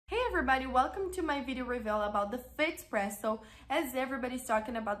everybody, welcome to my video reveal about the FitSpresso. As everybody's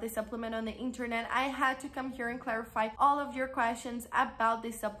talking about this supplement on the internet, I had to come here and clarify all of your questions about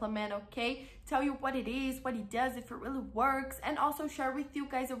this supplement, okay? Tell you what it is, what it does, if it really works, and also share with you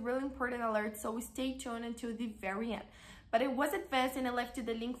guys a really important alert, so stay tuned until the very end. But it was advanced and I left you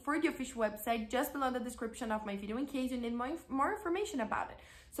the link for the official website just below the description of my video in case you need more information about it.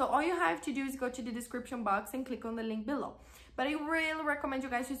 So all you have to do is go to the description box and click on the link below. But I really recommend you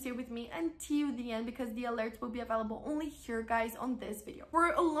guys to stay with me until the end because the alerts will be available only here, guys, on this video.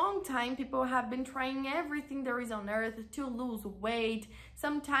 For a long time, people have been trying everything there is on earth to lose weight.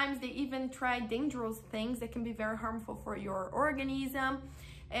 Sometimes they even try dangerous things that can be very harmful for your organism.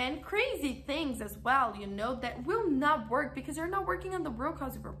 And crazy things as well, you know, that will not work because you're not working on the root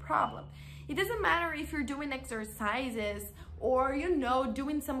cause of your problem. It doesn't matter if you're doing exercises or, you know,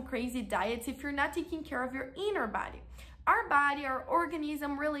 doing some crazy diets if you're not taking care of your inner body. Our body, our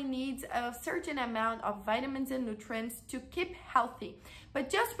organism really needs a certain amount of vitamins and nutrients to keep healthy. But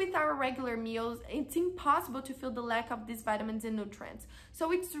just with our regular meals, it's impossible to feel the lack of these vitamins and nutrients.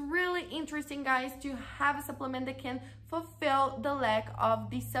 So it's really interesting, guys, to have a supplement that can fulfill the lack of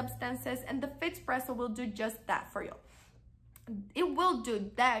these substances, and the FitSpresso will do just that for you. It will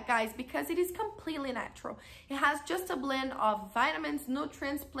do that, guys, because it is completely natural. It has just a blend of vitamins,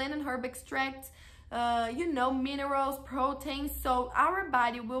 nutrients, plant and herb extracts, you know, minerals, proteins, so our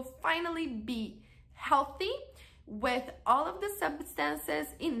body will finally be healthy with all of the substances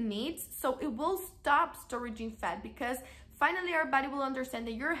it needs, so it will stop storing fat because finally our body will understand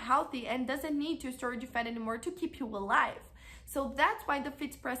that you're healthy and doesn't need to store fat anymore to keep you alive. So that's why the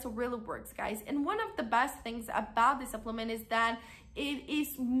FitSpresso really works, guys. And one of the best things about this supplement is that it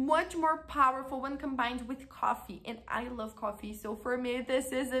is much more powerful when combined with coffee. And I love coffee, so for me,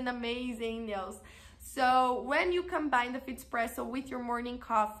 this is an amazing news. So when you combine the FitSpresso with your morning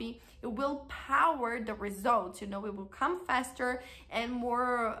coffee, it will power the results. You know, it will come faster and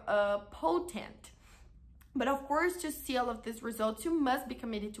more potent. But of course, to see all of these results, you must be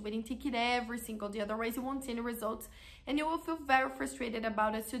committed to it and take it every single day. Otherwise, you won't see any results and you will feel very frustrated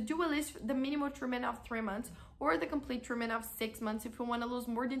about it. So do at least the minimal treatment of 3 months or the complete treatment of 6 months if you want to lose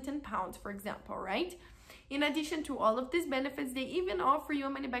more than 10 pounds, for example, right? In addition to all of these benefits, they even offer you a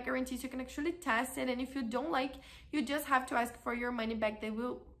money-back guarantee so you can actually test it. And if you don't like, you just have to ask for your money back. They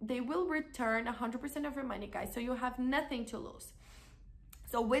will return 100% of your money, guys. So you have nothing to lose.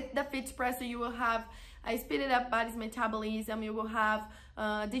 So with the FitSpresso, you will have a speeded up body's metabolism, you will have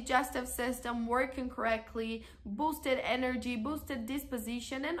digestive system working correctly, boosted energy, boosted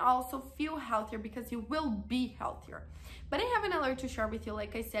disposition, and also feel healthier because you will be healthier. But I have an alert to share with you.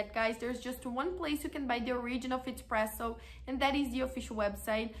 Like I said, guys, there's just one place you can buy the original FitSpresso, and that is the official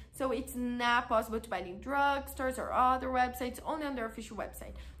website. So it's not possible to buy in drugstores or other websites, only on their official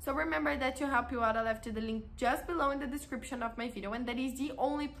website. So remember that to help you out, I left you the link just below in the description of my video, and that is the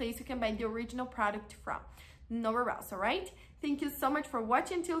only place you can buy the original product from. Nowhere else, all right? Thank you so much for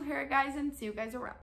watching till here, guys, and see you guys around.